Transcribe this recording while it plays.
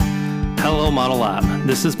Hello, Model Lab.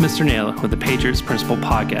 This is Mr. Naylor with the Patriots Principal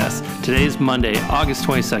Podcast. Today is Monday, August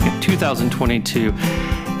 22nd, 2022,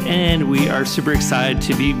 and we are super excited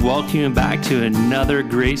to be welcoming back to another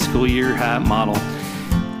great school year at Model.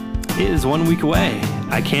 It is 1 week away.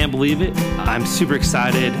 I can't believe it. I'm super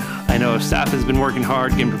excited. I know staff has been working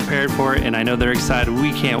hard, getting prepared for it, and I know they're excited.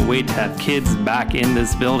 We can't wait to have kids back in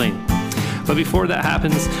this building. But before that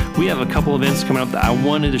happens, we have a couple events coming up that I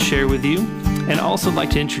wanted to share with you. And also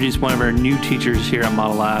like to introduce one of our new teachers here at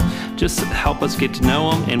Model Lab, just to help us get to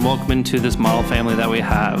know them and welcome into this Model family that we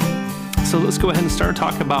have. So let's go ahead and start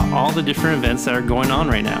talking about all the different events that are going on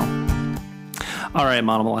right now. All right,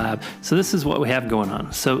 Model Lab. So this is what we have going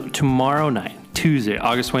on. So tomorrow night, Tuesday,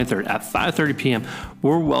 August 23rd at 5:30 p.m.,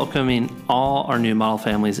 we're welcoming all our new Model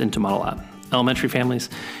families into Model Lab. Elementary families,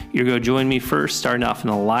 you're going to join me first, starting off in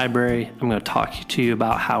the library. I'm going to talk to you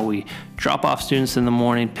about how we drop off students in the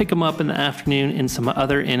morning, pick them up in the afternoon, and some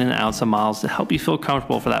other in and outs of miles to help you feel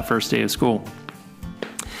comfortable for that first day of school.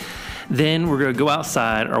 Then we're going to go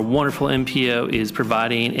outside. Our wonderful MPO is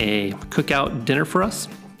providing a cookout dinner for us.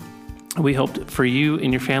 We hope for you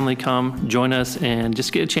and your family come join us and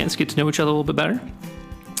just get a chance to get to know each other a little bit better.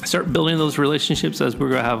 Start building those relationships, as we're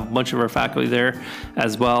going to have a bunch of our faculty there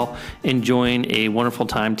as well, enjoying a wonderful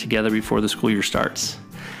time together before the school year starts.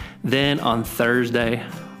 Then on Thursday,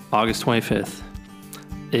 August 25th,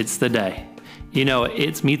 it's the day. You know,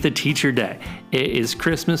 it's Meet the Teacher Day. It is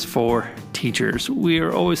Christmas for teachers. We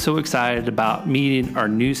are always so excited about meeting our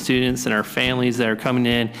new students and our families that are coming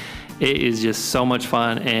in. It is just so much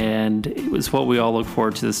fun, and it was what we all look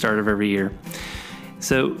forward to the start of every year.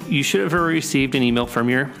 So you should have already received an email from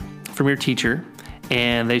your teacher,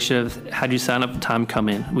 and they should have had you sign up for time to come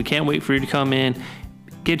in. We can't wait for you to come in,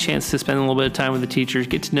 get a chance to spend a little bit of time with the teachers,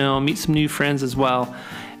 get to know them, meet some new friends as well,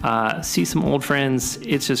 see some old friends.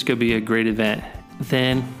 It's just going to be a great event.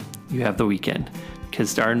 Then you have the weekend, because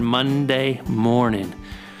starting Monday morning,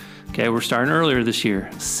 okay, we're starting earlier this year.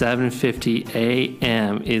 7:50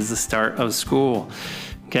 a.m. is the start of school.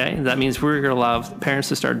 Okay, that means we're going to allow parents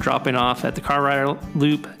to start dropping off at the car rider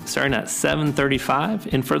loop starting at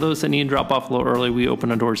 7:35. And for those that need to drop off a little early, we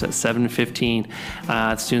open our doors at 7:15.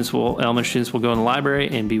 Elementary students will go in the library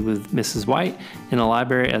and be with Mrs. White in the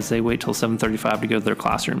library as they wait till 7:35 to go to their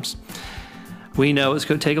classrooms. We know it's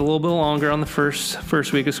going to take a little bit longer on the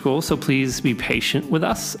first week of school, so please be patient with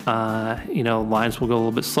us. Lines will go a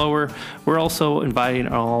little bit slower. We're also inviting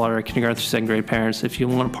all our kindergarten through second grade parents, if you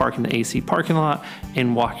want to park in the AC parking lot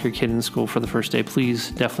and walk your kid in school for the first day,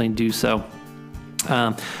 please definitely do so.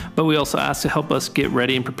 But we also ask to help us get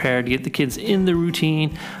ready and prepared to get the kids in the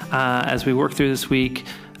routine as we work through this week.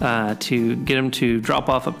 To get them to drop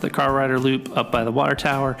off up the car rider loop up by the water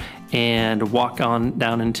tower and walk on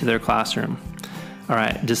down into their classroom. All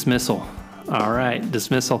right, dismissal.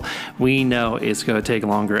 We know it's going to take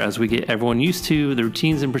longer as we get everyone used to the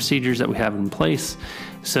routines and procedures that we have in place.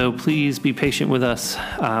 So please be patient with us.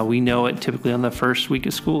 We know it typically on the first week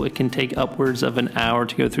of school, it can take upwards of an hour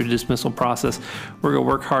to go through the dismissal process. We're going to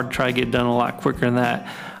work hard to try to get it done a lot quicker than that.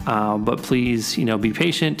 But please, be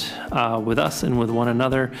patient with us and with one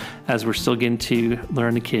another as we're still getting to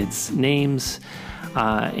learn the kids' names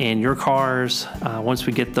and your cars. Once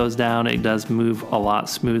we get those down, it does move a lot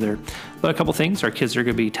smoother. But a couple things, our kids are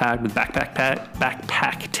going to be tagged with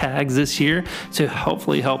backpack tags this year to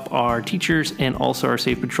hopefully help our teachers and also our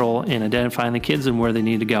Safe Patrol in identifying the kids and where they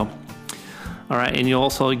need to go. All right, and you'll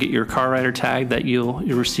also get your car rider tag that you'll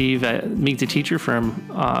receive at Meet the Teacher from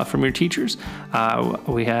your teachers.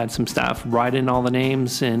 We had some staff write in all the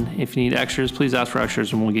names, and if you need extras, please ask for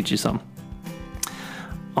extras and we'll get you some.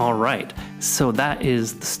 All right, so that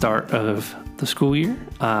is the start of the school year.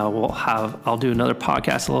 I'll do another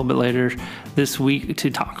podcast a little bit later this week to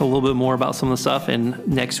talk a little bit more about some of the stuff and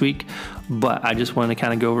next week, but I just want to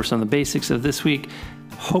kind of go over some of the basics of this week.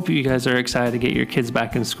 Hope you guys are excited to get your kids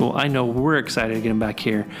back in school. I know we're excited to get them back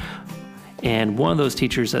here. And one of those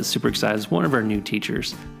teachers that's super excited is one of our new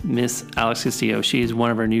teachers, Miss Alex Castillo. She is one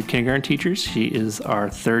of our new kindergarten teachers. She is our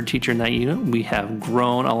third teacher in that unit. We have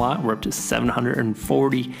grown a lot. We're up to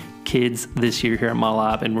 740 kids this year here at Model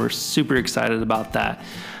Lab, and we're super excited about that.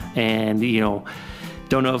 And,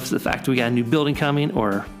 don't know if it's the fact we got a new building coming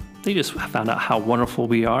or they just found out how wonderful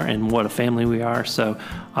we are and what a family we are. So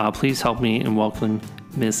please help me and welcome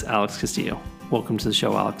Miss Alex Castillo. Welcome to the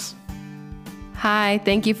show, Alex. Hi,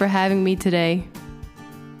 thank you for having me today.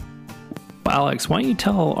 Alex, why don't you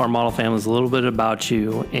tell our Model families a little bit about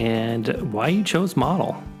you and why you chose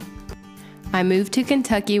Model? I moved to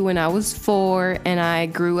Kentucky when I was 4, and I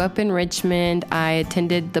grew up in Richmond. I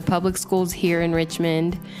attended the public schools here in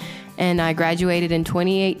Richmond, and I graduated in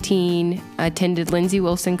 2018, attended Lindsey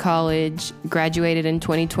Wilson College, graduated in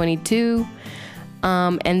 2022.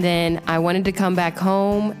 And then I wanted to come back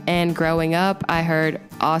home, and growing up, I heard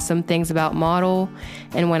awesome things about Model.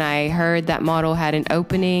 And when I heard that Model had an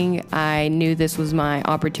opening, I knew this was my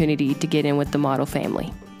opportunity to get in with the Model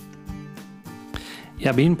family.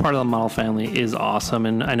 Yeah, being part of the Model family is awesome,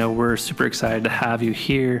 and I know we're super excited to have you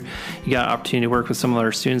here. You got an opportunity to work with some of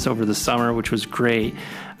our students over the summer, which was great.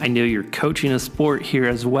 I know you're coaching a sport here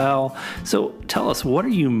as well. So tell us, what are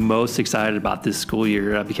you most excited about this school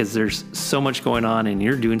year? Because there's so much going on, and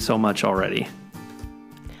you're doing so much already.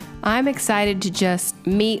 I'm excited to just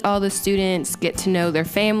meet all the students, get to know their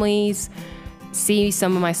families, see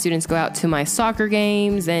some of my students go out to my soccer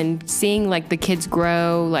games, and seeing like the kids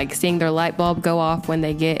grow, like seeing their light bulb go off when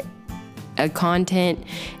they get a content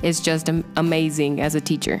is just amazing as a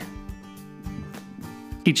teacher.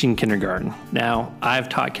 Teaching kindergarten. Now, I've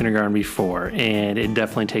taught kindergarten before, and it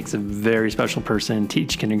definitely takes a very special person to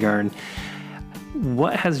teach kindergarten.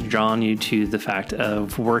 What has drawn you to the fact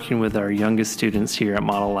of working with our youngest students here at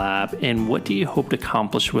Model Lab, and what do you hope to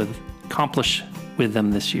accomplish with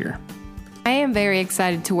them this year? I am very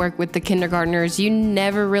excited to work with the kindergartners. You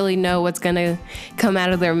never really know what's going to come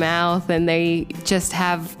out of their mouth, and they just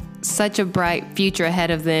have such a bright future ahead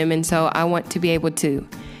of them. And so I want to be able to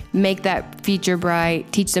make that future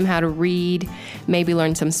bright, teach them how to read, maybe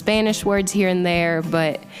learn some Spanish words here and there.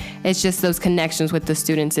 But it's just those connections with the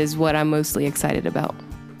students is what I'm mostly excited about.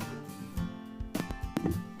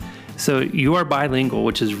 So you are bilingual,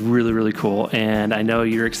 which is really, really cool. And I know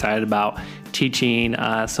you're excited about teaching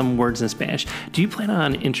some words in Spanish. Do you plan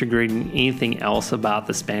on integrating anything else about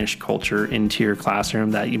the Spanish culture into your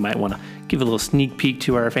classroom that you might want to give a little sneak peek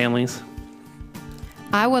to our families?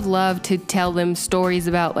 I would love to tell them stories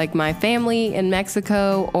about like my family in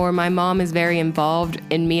Mexico, or my mom is very involved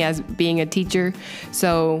in me as being a teacher.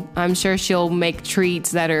 So I'm sure she'll make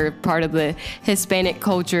treats that are part of the Hispanic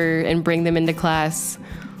culture and bring them into class.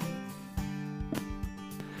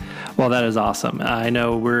 Well, that is awesome. I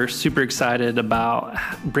know we're super excited about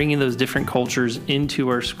bringing those different cultures into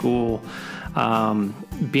our school.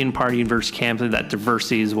 Being part of University Campus, that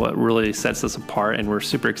diversity is what really sets us apart, and we're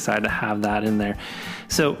super excited to have that in there.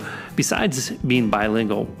 So besides being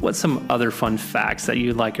bilingual, what's some other fun facts that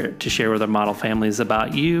you'd like to share with our model families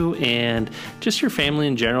about you and just your family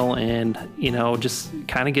in general, and, you know, just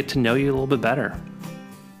kind of get to know you a little bit better?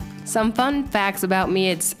 Some fun facts about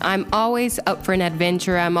me, I'm always up for an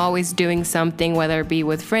adventure. I'm always doing something, whether it be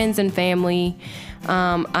with friends and family.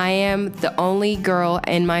 I am the only girl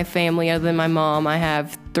in my family other than my mom. I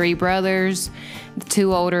have 3 brothers,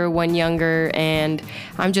 2 older, 1 younger, and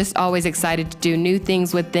I'm just always excited to do new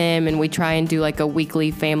things with them, and we try and do like a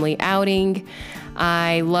weekly family outing.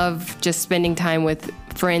 I love just spending time with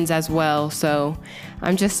friends as well, so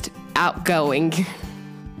I'm just outgoing.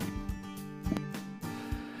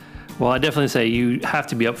 Well, I definitely say you have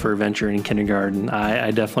to be up for a venture in kindergarten. I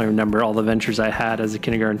definitely remember all the ventures I had as a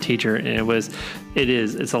kindergarten teacher, and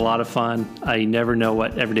it's a lot of fun. I never know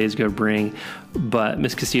what every day is going to bring. But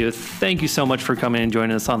Ms. Castillo, thank you so much for coming and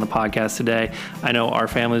joining us on the podcast today. I know our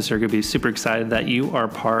families are going to be super excited that you are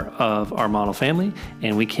part of our model family,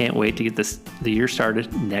 and we can't wait to get the year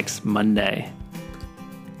started next Monday.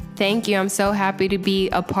 Thank you. I'm so happy to be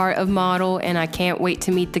a part of Model, and I can't wait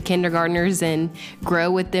to meet the kindergartners and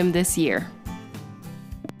grow with them this year.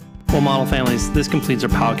 Well, model families, this completes our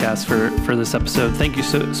podcast for this episode. Thank you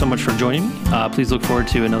so much for joining me. Please look forward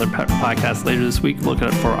to another podcast later this week. Look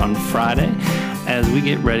out for on Friday as we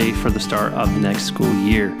get ready for the start of the next school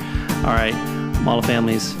year. All right, model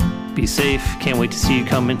families, be safe. Can't wait to see you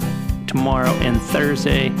coming tomorrow and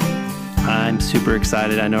Thursday. I'm super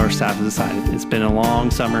excited. I know our staff is excited. It's been a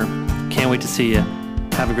long summer. Can't wait to see you.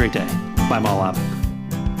 Have a great day. Bye, Model Lab.